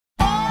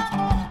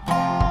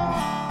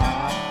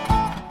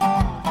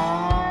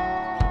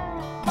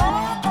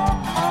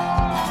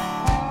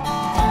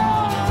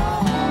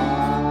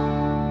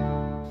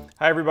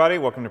Hi everybody,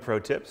 welcome to Pro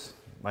Tips.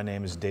 My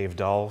name is Dave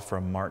Dahl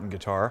from Martin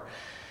Guitar.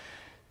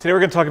 Today we're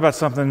going to talk about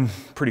something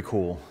pretty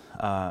cool.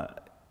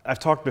 I've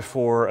talked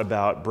before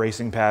about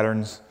bracing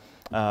patterns,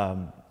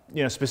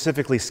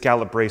 specifically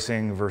scallop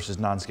bracing versus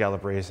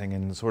non-scallop bracing,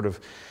 and sort of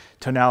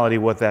tonality,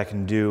 what that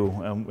can do,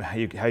 how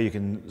you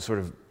can sort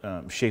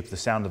of shape the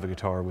sound of a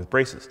guitar with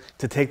braces.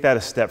 To take that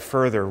a step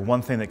further,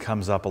 one thing that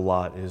comes up a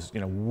lot is,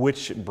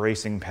 which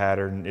bracing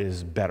pattern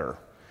is better?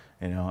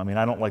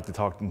 I don't like to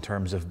talk in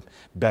terms of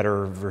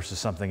better versus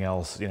something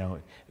else.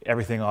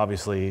 Everything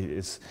obviously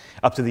is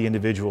up to the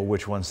individual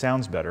which one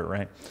sounds better,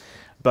 right?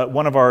 But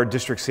one of our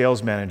district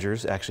sales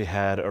managers actually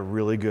had a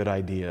really good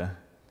idea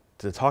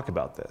to talk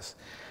about this.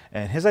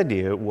 And his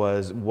idea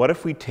was, what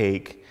if we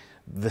take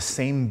the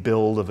same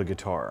build of a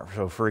guitar,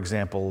 so for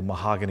example,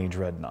 mahogany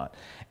dreadnought,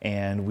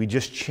 and we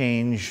just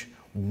change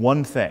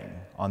one thing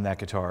on that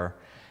guitar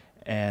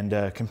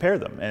and compare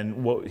them.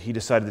 And what he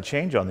decided to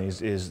change on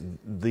these is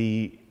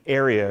the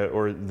area,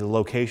 or the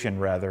location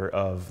rather,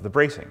 of the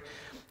bracing.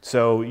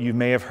 So you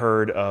may have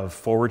heard of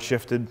forward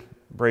shifted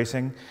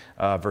bracing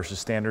versus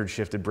standard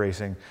shifted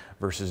bracing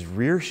versus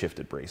rear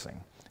shifted bracing,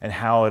 and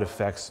how it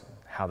affects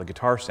how the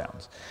guitar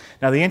sounds.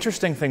 Now the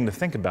interesting thing to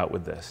think about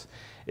with this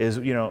is,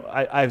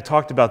 I've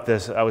talked about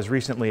this. I was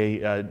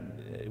recently at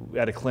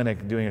a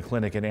clinic, doing a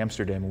clinic in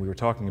Amsterdam, and we were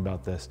talking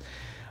about this.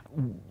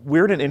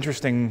 We're in an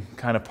interesting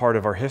kind of part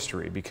of our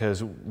history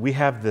because we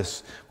have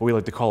this, what we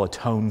like to call a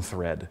tone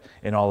thread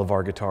in all of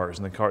our guitars.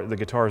 And the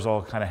guitars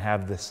all kind of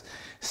have this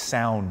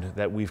sound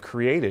that we've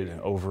created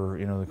over,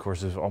 the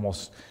course of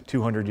almost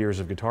 200 years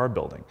of guitar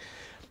building.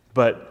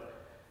 But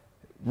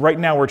right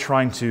now we're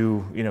trying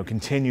to,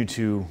 continue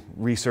to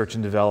research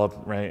and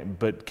develop, right?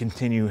 But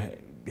continue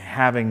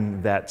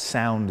having that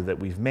sound that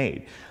we've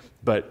made.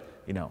 But,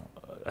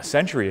 a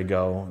century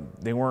ago,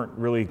 they weren't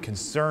really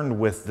concerned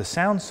with the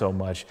sound so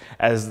much.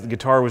 As the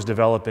guitar was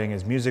developing,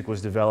 as music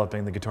was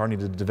developing, the guitar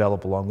needed to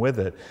develop along with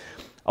it.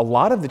 A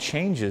lot of the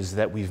changes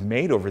that we've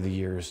made over the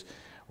years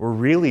were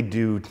really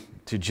due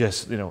to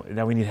just,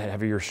 now we need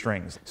heavier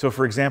strings. So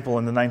for example,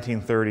 in the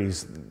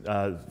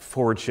 1930s,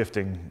 forward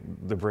shifting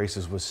the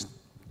braces was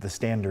the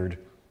standard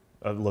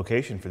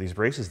location for these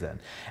braces then.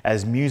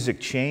 As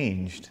music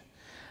changed,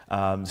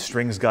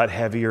 strings got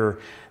heavier,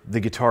 the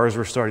guitars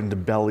were starting to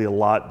belly a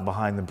lot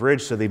behind the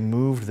bridge, so they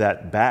moved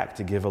that back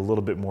to give a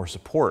little bit more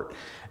support.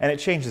 And it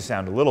changed the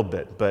sound a little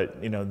bit,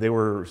 but they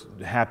were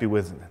happy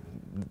with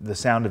the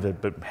sound of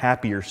it, but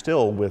happier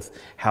still with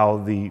how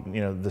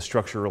the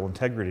structural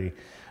integrity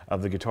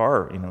of the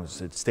guitar,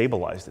 it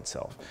stabilized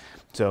itself.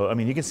 So,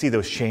 you can see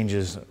those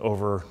changes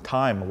over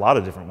time a lot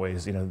of different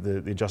ways.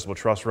 The adjustable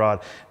truss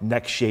rod,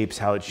 neck shapes,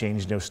 how it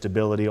changed,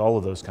 stability, all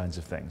of those kinds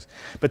of things.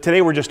 But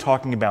today we're just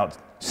talking about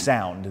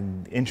sound,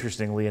 and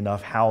interestingly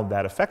enough, how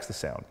that affects the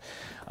sound.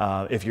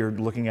 If you're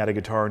looking at a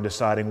guitar and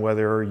deciding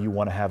whether you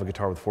want to have a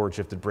guitar with forward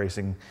shifted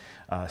bracing,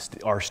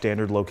 our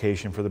standard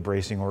location for the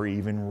bracing, or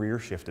even rear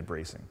shifted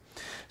bracing.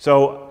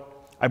 So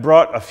I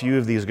brought a few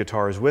of these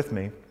guitars with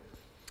me.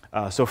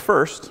 So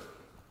first,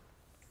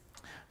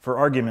 for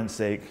argument's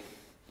sake,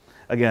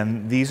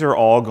 again, these are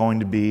all going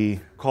to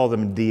be, call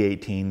them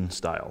D18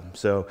 style.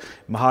 So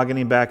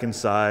mahogany back and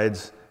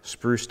sides,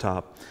 spruce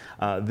top.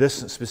 This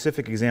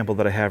specific example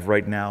that I have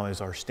right now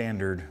is our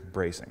standard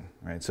bracing,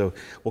 right? So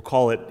we'll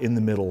call it in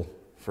the middle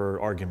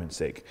for argument's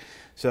sake.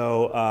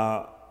 So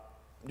I'm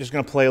just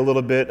going to play a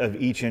little bit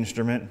of each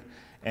instrument,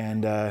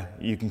 and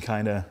you can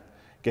kind of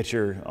get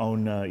your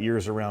own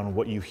ears around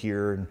what you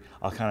hear, and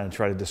I'll kind of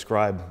try to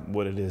describe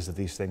what it is that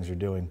these things are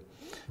doing.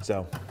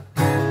 So.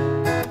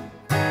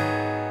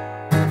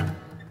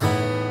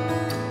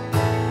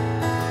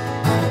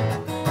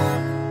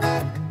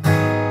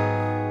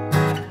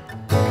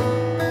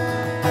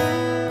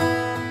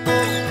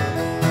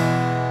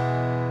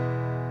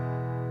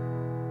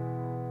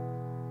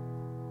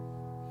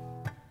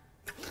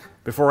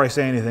 Before I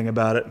say anything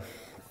about it,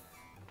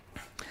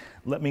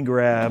 let me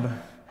grab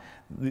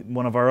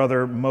one of our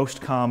other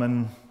most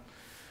common.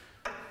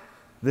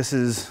 This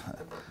is,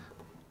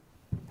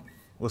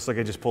 looks like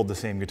I just pulled the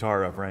same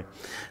guitar up, right?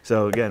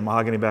 So again,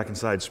 mahogany back and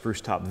side,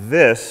 spruce top.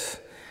 This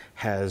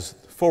has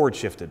forward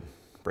shifted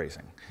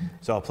bracing.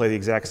 So I'll play the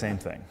exact same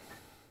thing.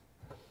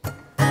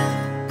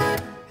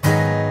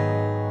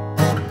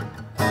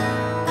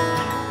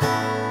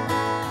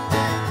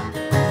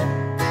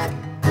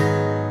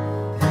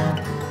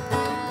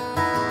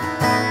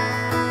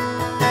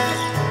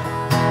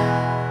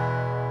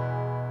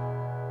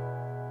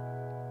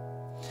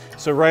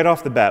 So right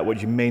off the bat, what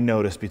you may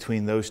notice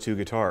between those two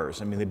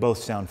guitars, they both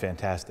sound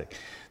fantastic.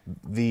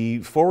 The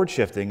forward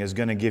shifting is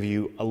going to give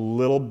you a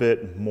little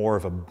bit more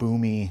of a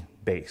boomy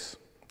bass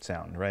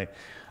sound, right?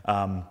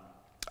 I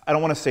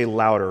don't want to say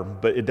louder,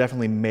 but it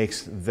definitely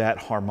makes that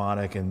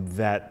harmonic and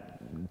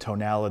that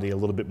tonality a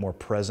little bit more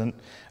present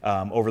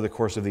over the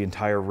course of the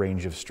entire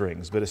range of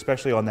strings. But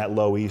especially on that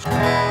low E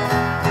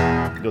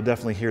string, you'll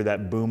definitely hear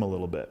that boom a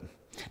little bit.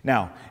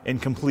 Now, in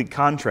complete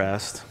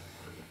contrast,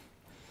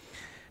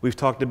 we've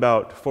talked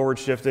about forward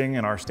shifting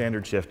and our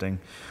standard shifting.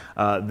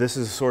 This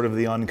is sort of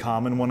the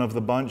uncommon one of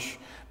the bunch,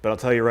 But I'll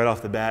tell you right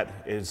off the bat,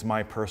 it's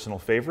my personal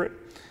favorite.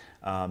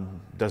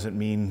 Doesn't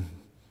mean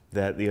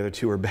that the other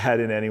two are bad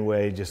in any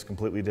way, just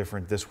completely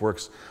different. This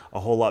works a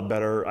whole lot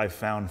better, I've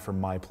found, for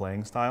my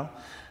playing style.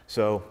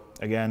 So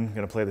again,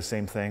 gonna play the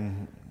same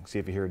thing, see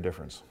if you hear a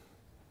difference.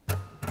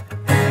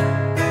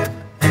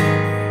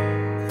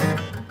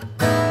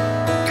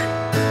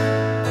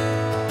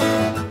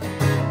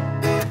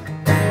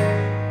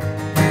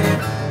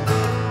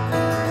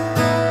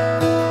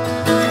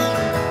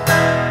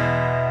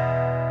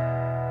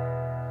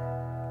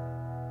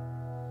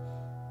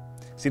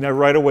 See, now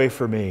right away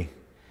for me,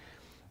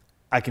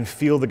 I can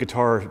feel the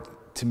guitar,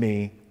 to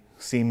me,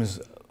 seems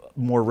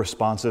more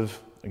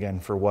responsive, again,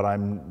 for what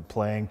I'm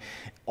playing.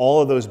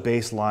 All of those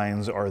bass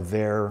lines are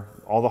there,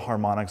 all the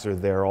harmonics are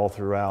there all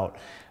throughout,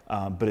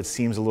 but it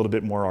seems a little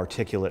bit more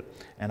articulate,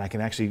 and I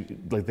can actually,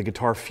 like, the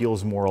guitar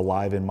feels more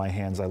alive in my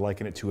hands. I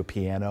liken it to a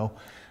piano.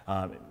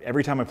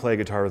 Every time I play a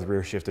guitar with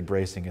rear shifted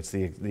bracing, it's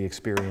the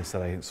experience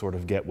that I sort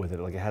of get with it.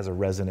 Like, it has a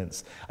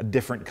resonance, a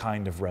different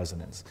kind of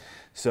resonance.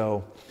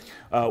 So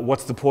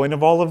what's the point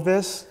of all of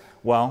this?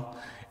 Well,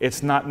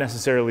 it's not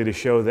necessarily to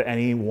show that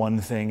any one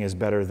thing is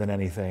better than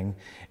anything.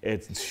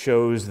 It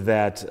shows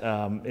that,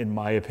 in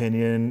my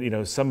opinion, you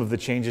know, some of the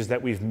changes that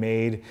we've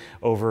made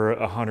over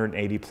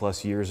 180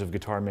 plus years of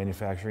guitar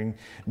manufacturing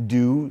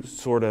do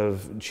sort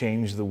of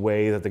change the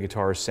way that the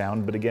guitars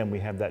sound. But again, we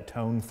have that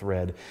tone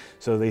thread.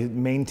 So they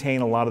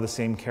maintain a lot of the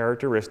same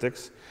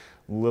characteristics,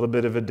 a little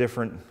bit of a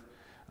different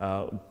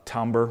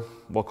timbre,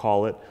 we'll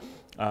call it,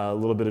 a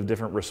little bit of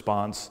different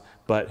response.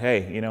 But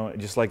hey, you know,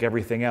 just like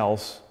everything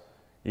else,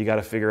 you got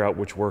to figure out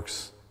which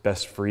works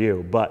best for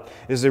you. But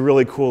this is a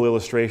really cool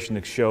illustration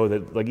to show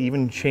that, like,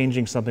 even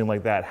changing something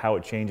like that, how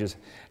it changes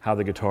how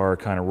the guitar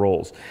kind of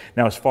rolls.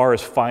 Now, as far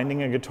as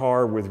finding a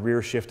guitar with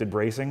rear shifted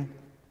bracing,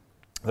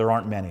 there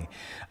aren't many.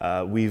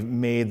 We've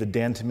made the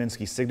Dan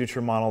Tyminski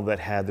signature model that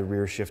had the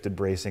rear shifted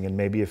bracing, and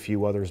maybe a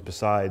few others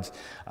besides.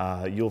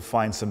 You'll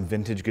find some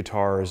vintage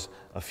guitars,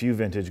 a few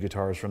vintage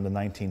guitars from the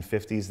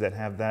 1950s that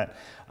have that,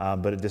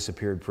 but it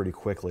disappeared pretty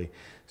quickly.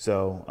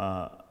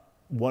 So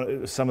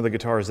some of the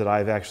guitars that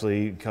I've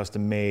actually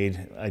custom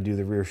made, I do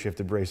the rear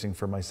shifted bracing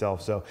for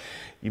myself. So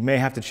you may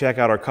have to check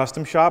out our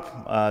custom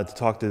shop to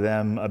talk to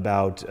them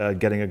about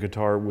getting a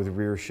guitar with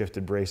rear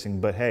shifted bracing.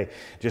 But hey,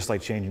 just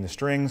like changing the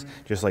strings,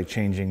 just like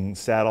changing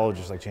saddle,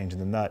 just like changing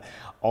the nut,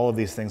 all of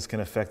these things can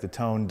affect the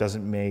tone.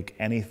 Doesn't make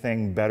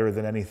anything better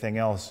than anything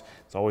else.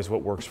 It's always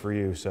what works for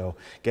you. So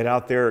get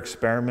out there,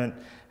 experiment,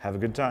 have a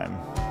good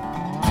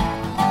time.